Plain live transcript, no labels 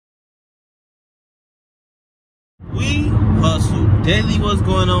We hustle daily. What's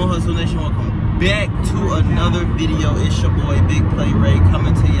going on, Hustle Nation? Welcome back to another video. It's your boy Big Play Ray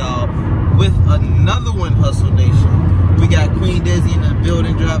coming to y'all with another one, Hustle Nation. We got Queen Dezi in the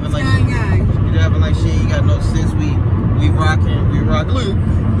building, driving like she ain't got no sense. We rocking. Look,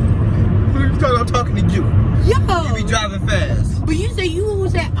 I'm talking to you. Yo, you be driving fast. But you say oh,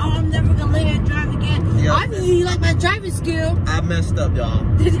 I'm never gonna let her drive again. Yep. Obviously, you like my driving skill. I messed up, y'all.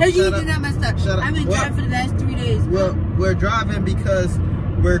 You did not mess up. Shut up. I've been driving for the last 3 days. Well, we're driving because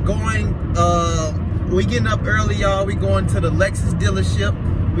we're going. We getting up early, y'all. We going to the Lexus dealership.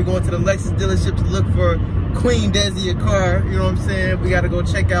 We going to the Lexus dealership to look for Queen Dezi a car. You know what I'm saying? We got to go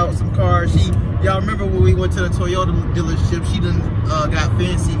check out some cars. Y'all remember when we went to the Toyota dealership? She done got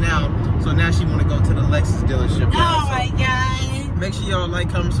fancy now, so now she want to go to the Lexus dealership. Oh my God! Make sure y'all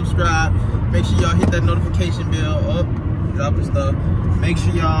like, comment, subscribe. Make sure y'all hit that notification bell. Up, dropping stuff. Make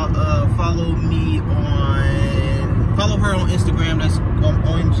sure y'all follow her on Instagram. That's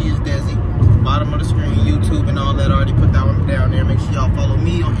OMG is Dezi. Bottom of the screen, YouTube and all that. I already put that one down there. Make sure y'all follow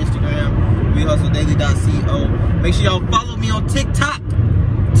me on Instagram. wehustledaily.co. Make sure y'all follow me on TikTok.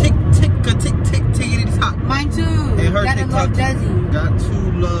 TikTok. Mine too. And her Gotta TikTok. love Dezi. Got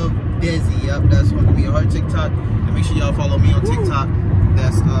to love Dezi. Yep, that's going to be her TikTok. And make sure y'all follow me on TikTok.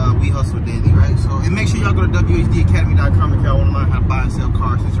 That's We Hustle Daily, right? So, and make sure y'all go to wehustledaily.com if y'all want to learn how to buy and sell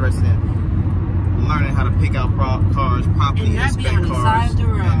cars. Interested in learning how to pick out cars properly, and inspect cars,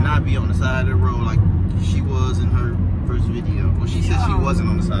 and not be on the side of the road like she was in her first video. Well, she said she wasn't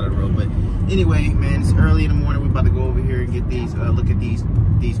on the side of the road, but anyway, man, it's early in the morning. We're about to go over here and get these, look at these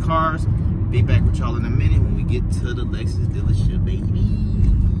cars. Be back with y'all in a minute when we get to the Lexus dealership, baby.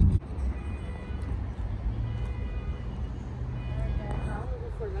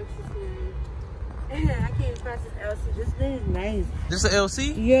 I came across this LC. This thing is nice. This is an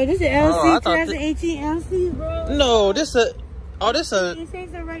LC? Yeah, this is an LC. Oh, 2018 LC, bro. No, this a. Oh, this a. It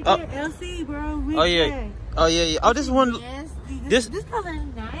says it right there, LC, bro. Oh yeah. Oh yeah. Oh, this one. This color is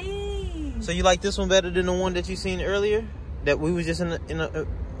nice. So you like this one better than the one that you seen earlier? That we was just in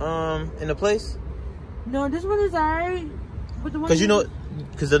the place? No, this one is alright. But the one. Cause you know,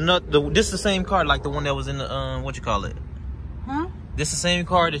 cause this is the same car like the one that was in the what you call it? Huh? This the same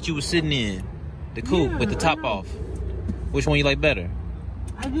car that you was sitting in, the coupe with the top off. Which one you like better?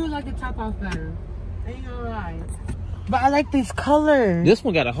 I do like the top off better. I ain't gonna lie. But I like this color. This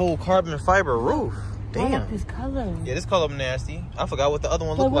one got a whole carbon fiber roof. Damn. I like this color. Yeah, this color nasty. I forgot what the other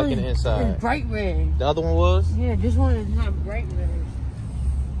one looked like in the inside. It's bright red. The other one was? Yeah, this one is not bright red.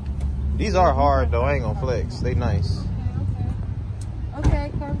 These are hard though. I ain't gonna flex. They nice.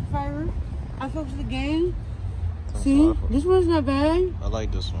 Okay, carbon fiber. I focus the game. See, this one's not bad. I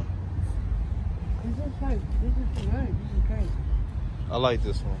like this one. This is great. This is good. This is great. I like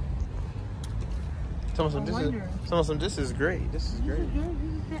this one. Tell me some. This is great. This is great. This is good. This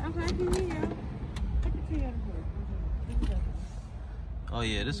is good. Okay, I can hear you. I can see you. Oh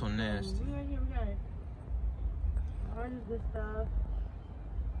yeah, this one nasty. We got it. All this good stuff.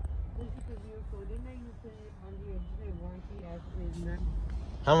 This is beautiful. Didn't they use it on the warranty after it's not?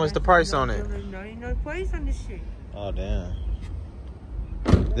 How much the price on it? No price on this shit. Oh damn.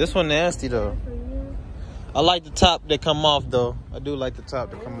 This one nasty though. I like the top that come off though. I do like the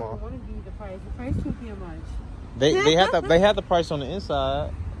top that come off. I want to give you the price. The price too much. They had the price on the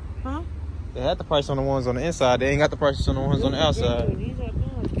inside. Huh? They had the price on the ones on the inside. They ain't got the prices on the ones on the outside. These are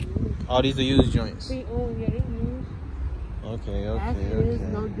good. Oh, these are used joints. Oh yeah, they used. Okay. Ask is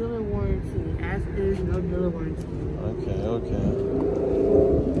no dealer warranty. Ask is no dealer warranty. Okay.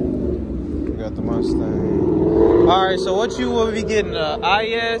 We got the Mustang. All right, so what you will be getting?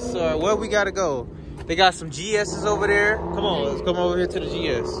 IS or where we gotta go? They got some GSs over there. Come on, let's come over here to the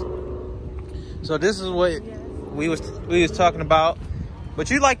GS. So this is what we was talking about. But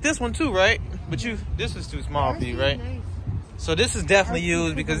you like this one too, right? But this is too small for you, right? Nice. So this is definitely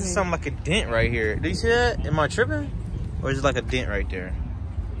used because it's something like a dent right here. Do you see that? Am I tripping? Or is it like a dent right there?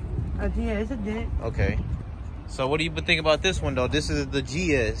 Yeah, it's a dent. Okay. So what do you think about this one though? This is the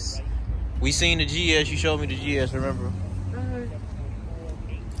GS. We seen the GS. You showed me the GS. Remember?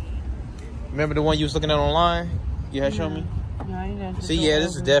 Remember the one you was looking at online? You had shown me. No, I didn't. See, yeah,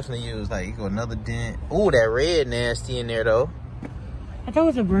 this is definitely used. Like, you got another dent. Ooh, that red nasty in there though. I thought it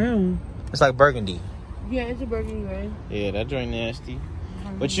was a brown. It's like burgundy. Yeah, it's a burgundy red. Yeah, that joint nasty.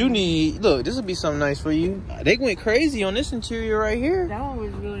 But you need, look, this would be something nice for you. They went crazy on this interior right here. That one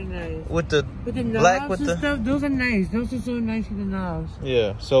was really nice. With the black with the stuff, those are nice. Those are so nice with the knobs.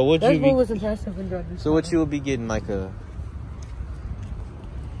 Yeah. So what you was impressive in driving. So what you would be getting like a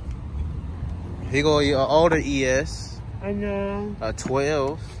here go your older ES. I know. A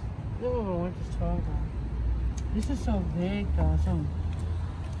 12. No, I want this 12. This is so big though. So...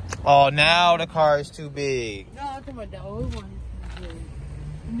 Oh, now the car is too big. No, I'm talking about the old one. Is big.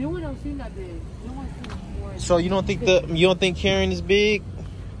 The new one don't seem that big. The new one seems more. So you don't think Karen is big?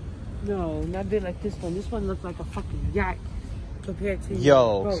 No, not big like this one. This one looks like a fucking yacht compared to.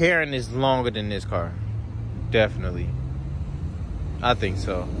 Yo, Karen is longer than this car. Definitely. I think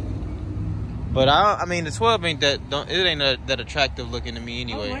so. But I mean, the 12 ain't that. It ain't that attractive looking to me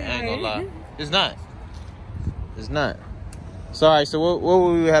anyway. I ain't gonna lie. It's not. It's not. Sorry. So what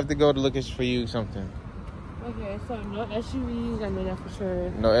would we have to go to look for you something? Okay, so no SUVs. I know that for sure.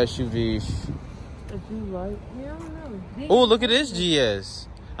 No SUVs. If you like, yeah, I don't know. Oh, look at this GS.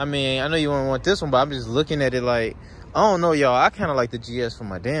 I mean, I know you don't want this one, but I'm just looking at it like, I don't know, y'all. I kind of like the GS for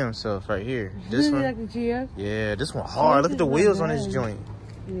my damn self right here. This one. Like the GS? Yeah, this one hard. Look at the wheels on this joint.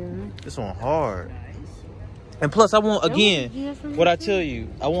 Yeah. This one hard. And plus, I want, again, what I tell you,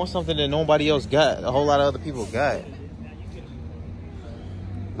 I want something that nobody else got. A whole lot of other people got.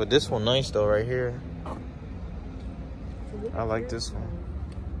 But this one nice, though, right here. I like this one.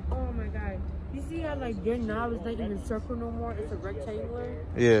 Oh, my God. You see how, like, your knob is not in a circle no more? It's a rectangular?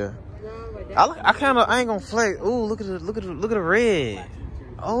 Yeah. I ain't gonna flex. Ooh, look at the red.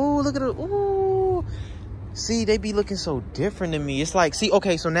 Oh, look at it. Ooh. See, they be looking so different to me. It's like, see,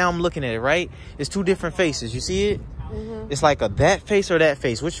 okay, so now I'm looking at it, right? It's two different faces. You see it? Mm-hmm. It's like a that face or that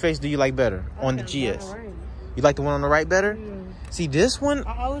face. Which face do you like better on the GS? Right. You like the one on the right better? Yeah. See, this one?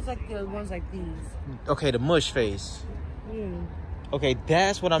 I always like the ones like these. Okay, the mush face. Yeah. Okay,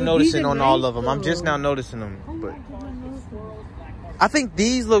 that's what I'm noticing on all of them. I'm just now noticing them. But I think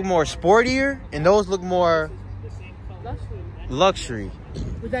these look more sportier and those look more luxury.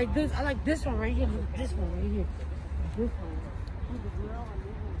 But like this, I like this one right here. This one right here. This one.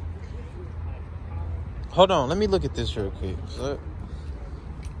 Hold on, let me look at this real quick. So,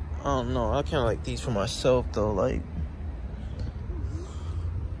 I don't know. I kind of like these for myself though. Like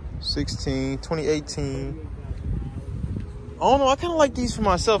 2018. I don't know. I kind of like these for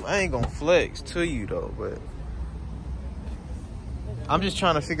myself. I ain't gonna flex to you though, but I'm just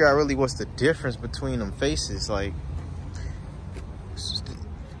trying to figure out really what's the difference between them faces. Like,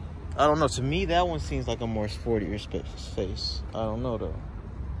 I don't know. To me, that one seems like a more sportier face. I don't know though.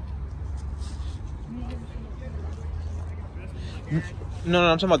 No,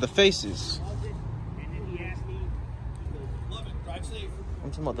 I'm talking about the faces. I'm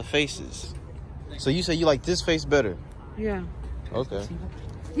talking about the faces. So you say you like this face better? Yeah. Okay.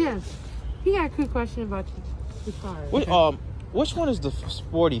 Yes. He had a quick question about the car. Which one is the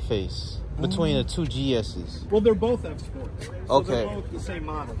sporty face between the two GS's? Well, they're both F-Sports. So okay. They're both the same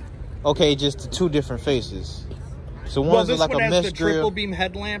model. Okay, just the two different faces. So well, one's this like one a has mesh the grill. triple beam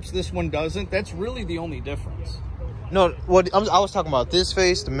headlamps. This one doesn't. That's really the only difference. No, what I was talking about this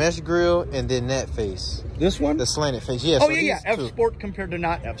face, the mesh grill, and then that face. This one? The slanted face. Yeah. Oh, so yeah. F-Sport compared to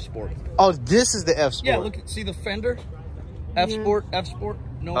not F-Sport. Oh, this is the F-Sport. Yeah, look, see the fender? F-Sport, F-Sport,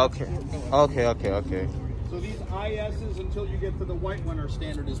 no okay. F-Sport, no Okay. So these ISs, until you get to the white one, are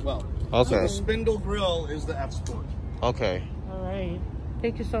standard as well. Okay. So the spindle grill is the F-Sport. Okay. All right.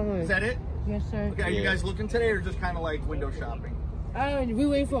 Thank you so much. Is that it? Yes, sir. Okay, are you guys looking today or just kind of like window shopping? We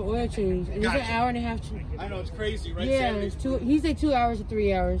waiting for oil change. It's an hour and a half. I know, it's crazy, right? Yeah, it's he said 2 hours or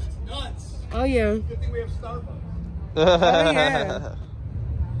 3 hours. Nuts. Oh, yeah. Good thing we have Starbucks. Oh, yeah.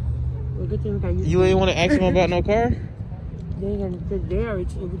 Well, good thing we got you ain't want to ask him about no car?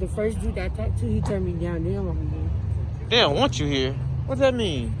 The first dude that I talked to, he turned me down. They don't want me here. They don't want you here? What does that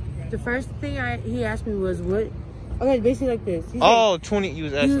mean? The first thing he asked me was what? Okay, basically like this. He's 20. You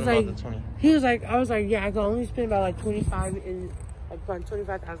was asking about the 20. He was like, I was like, yeah, I can only spend about like 25 in like about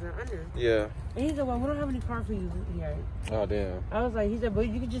 25,000 under. Yeah. And he said, well, we don't have any car for you here. Oh damn. I was like, he said, but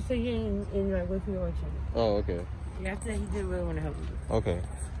you can just sit here and like wait for your oil change. Oh okay. Yeah, after that, he didn't really want to help me. Okay.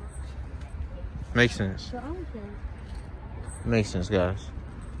 Makes sense. So I don't care. Makes sense, guys.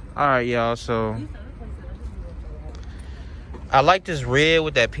 All right, y'all. So I like this red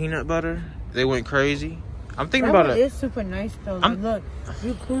with that peanut butter. They went crazy. I'm thinking about it. It's super nice though. Like, look,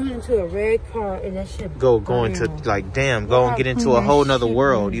 you pull into a red car and that shit. Go into like damn. Go and get into a whole nother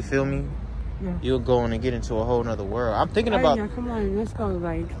world. You feel me? Yeah. You'll go in and get into a whole nother world. I'm thinking about. Now, come on, let's go.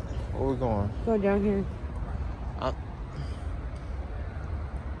 Like, where we going? Go down here.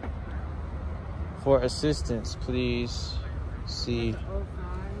 For assistance, please see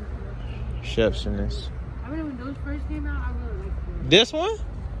receptionist. I mean, when those first came out, I really liked them. This one?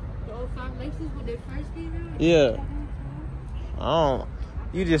 The 05 Lexus when they first came out? Yeah. I don't.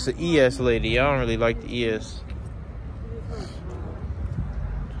 You just an ES lady. I don't really like the ES.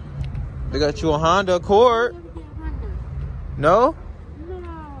 They got you a Honda Accord. No? No.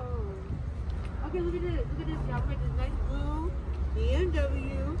 Okay, look at this. Look at this, y'all. We got this nice blue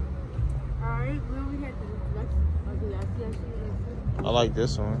BMW. Alright, blue. We got the Lexus. Okay, I see that. I like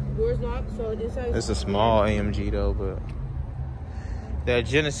this one. Doors locked, so this has. It's a small AMG though, but that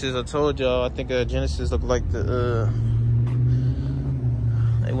Genesis, I told y'all, I think that Genesis looked like the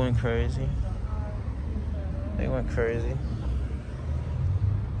they went crazy. They went crazy.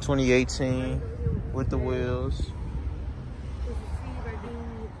 2018 with the wheels.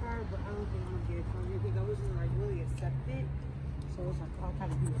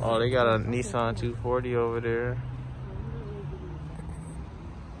 Oh, they got a Nissan 240 over there.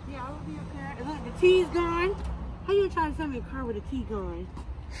 Yeah, I will be okay. And look, the T's gone. How you trying to sell me a car with a T gone?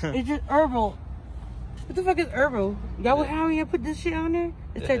 It's just herbal. What the fuck is herbal? Y'all would how you put this shit on there?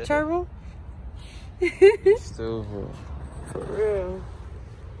 It said turbo? Stupid. For real.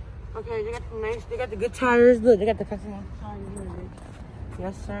 Okay, they got the nice, they got the good tires. Look, they got the custom tires.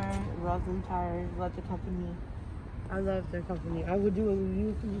 Yes, sir. Love them tires. Love the company. I love their company. I would do a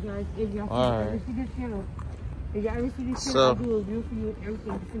review for you guys if y'all ever see this channel. If y'all ever see this channel, I'll do a review for you with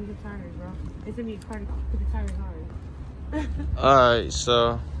everything. Just send me the tires, bro. It's gonna be a car to put the tires on. Alright,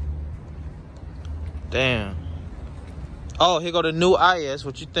 so damn. Oh, here go the new IS.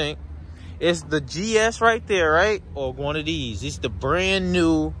 What you think? It's the GS right there, right? Or one of these. It's the brand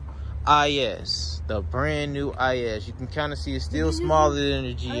new IS. The brand new IS. You can kind of see it's still smaller than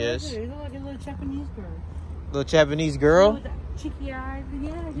the GS. It looks like a little Japanese girl. Little Japanese girl? With the cheeky eyes.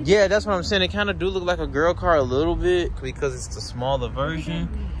 Yeah, that's what I'm saying. It kind of do look like a girl car a little bit because it's the smaller version.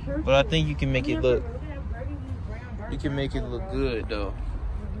 But I think you can make it look. You can make it look good though.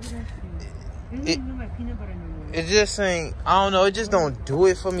 It just ain't. I don't know. It just don't do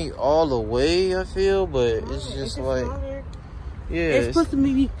it for me all the way. I feel, but it's just like, yeah. It's supposed to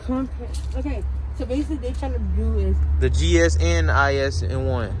be compact. Okay, so basically they trying to do is the GS and IS in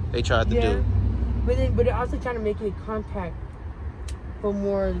one. They tried to do. But they're also trying to make it compact for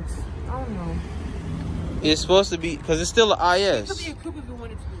more. I don't know. It's supposed to be because it's still an IS. It could be a coupe if you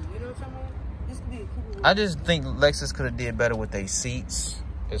wanted to. You know what I'm talking about? This could be a coupe. I just think Lexus could have did better with their seats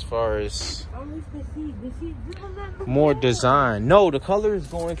as far as more design. No, the color is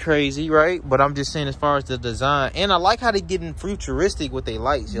going crazy, right? But I'm just saying as far as the design, and I like how they getting futuristic with their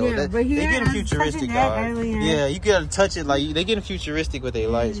lights, yo. Yeah, they getting futuristic, guys. Yeah, you gotta touch it like they getting futuristic with their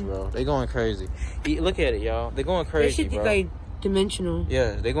lights, bro. They going crazy. Look at it, y'all. They going crazy, bro. Like dimensional.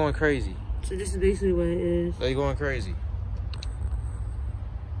 Yeah, they going crazy. So this is basically what it is. They going crazy.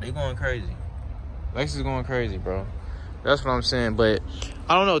 They going crazy. Lexus is going crazy, bro. That's what I'm saying. But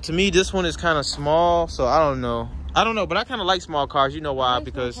I don't know. To me, this one is kind of small, so I don't know. But I kind of like small cars. You know why?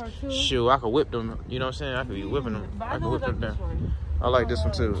 Because shoot, I could whip them. You know what I'm saying? I could be whipping them. I could whip them down. I like this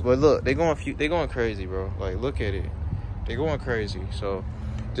one too. But look, they going crazy, bro. Like, look at it. They going crazy. So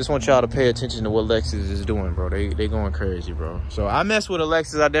just want y'all to pay attention to what Lexus is doing, bro. They going crazy, bro. So I mess with a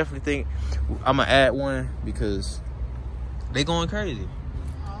Lexus. I definitely think I'm gonna add one because they going crazy.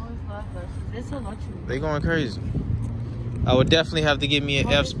 I always love Lexus. It's a luxury. They going crazy. I would definitely have to get me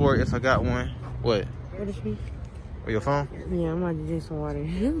an F Sport if I got one. What? What is me? Or your phone? Yeah, I'm about to drink some water.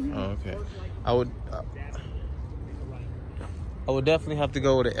 Oh, okay. I would definitely have to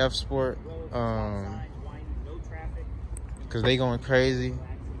go with an F Sport. Because they going crazy.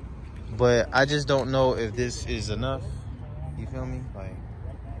 But I just don't know if this is enough. You feel me? Like,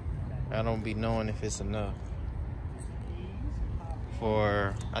 I don't be knowing if it's enough.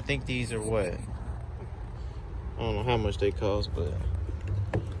 For, I think these are what? I don't know how much they cost, but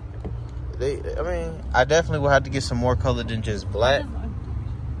I mean, I definitely will have to get some more color than just black.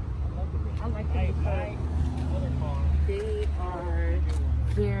 I like the color. They are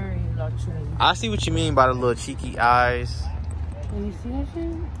very luxury. I see what you mean by the little cheeky eyes. Can you see that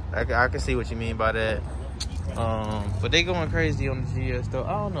shit? I can see what you mean by that. But they going crazy on the GS though.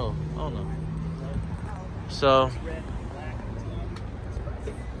 I don't know. So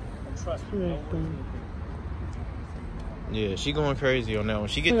yeah, she going crazy on that one.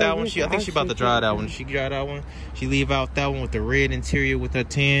 She get that one. I think she about to drive that one. She drive that one. She leave out that one with the red interior with her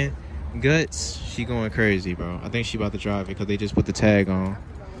tan guts. She going crazy, bro. I think she about to drive it because they just put the tag on.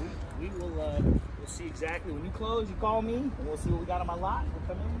 We will we'll see exactly when you close. You call me, and we'll see what we got on my lot.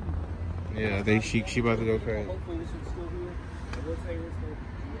 We'll come in. Yeah, she about to go crazy. Hopefully this one's still here. And we'll tell you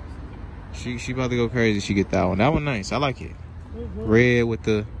what's She about to go crazy. She get that one. That one nice. I like it. Red with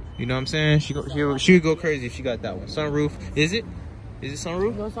the. You know what I'm saying? She would go crazy if she got that one. Sunroof. Is it? Is it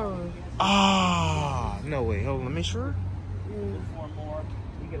sunroof? No sunroof. Ah, no way. Hold on, let me sure.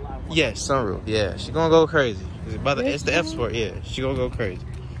 Yes, sunroof. Yeah, she gonna go crazy. It's the F Sport. Yeah, she gonna go crazy.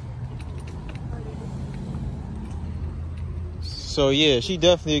 So yeah, she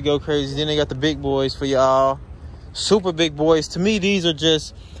definitely go crazy. Then they got the big boys for y'all. Super big boys. To me, these are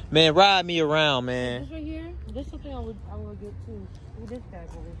just, man, ride me around, man. This right here, this is something I would get too. Look at this bad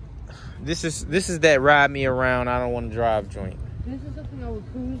boy. This is that ride me around. I don't want to drive joint. This is something I would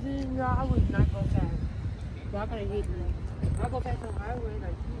cruise in. Y'all, I would not go fast. Y'all gonna hate me. I go fast on the highway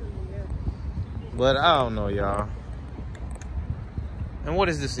like But I don't know, y'all. And what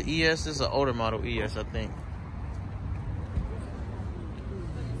is this? The ES? This is an older model ES, I think.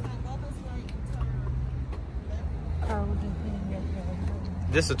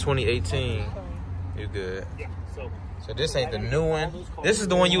 This is a 2018. You good? Yeah. So this ain't the new one. This is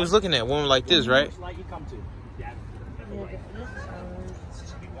the one you was looking at. One like this, right?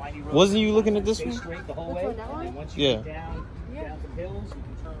 Wasn't you looking at this one? Yeah.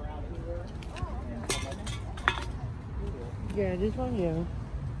 Yeah, this one, yeah.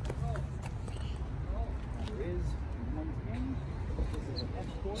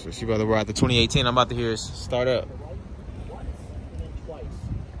 So she about to ride the 2018. I'm about to hear it start up.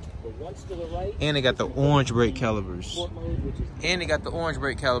 And they got the orange brake calipers. And they got the orange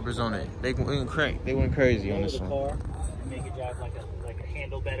brake calipers on it. They went crazy on this one. Make it drive like a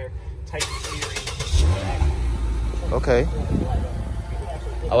handle better type steering. Okay.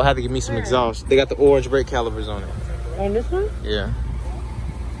 I will have to give me some exhaust. They got the orange brake calipers on it. On this one? Yeah.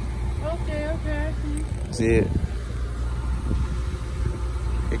 Okay. See it?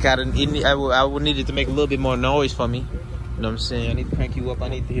 It kind of. I would need it to make a little bit more noise for me. You know what I'm saying? I need to crank you up. I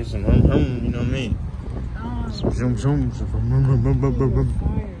need to hear some hum hum. You know what I mean? Some zoom zoom. Some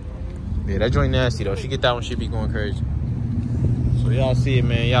yeah, that joint nasty though. She get that one, she be going crazy. So y'all see it,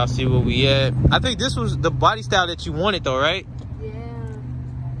 man. Y'all see where we at. I think this was the body style that you wanted though, right?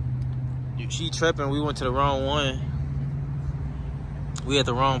 Yeah. She tripping. We went to the wrong one. We at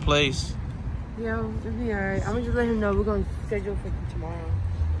the wrong place. Yeah, it'll be alright. I'm gonna just let him know we're gonna schedule for tomorrow.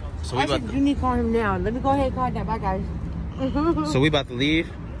 So we about to, you need to call him now. Let me go ahead and call that. Bye, guys. So we about to leave?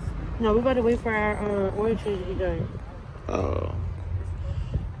 No, we about to wait for our oil change to be done. Oh.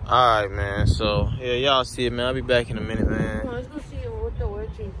 Alright, man. So, yeah, y'all see it, man. I'll be back in a minute, man. Let's go see what the oil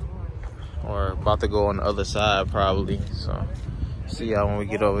change is. Or about to go on the other side, probably. So, see y'all when we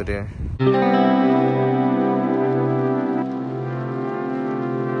get over there.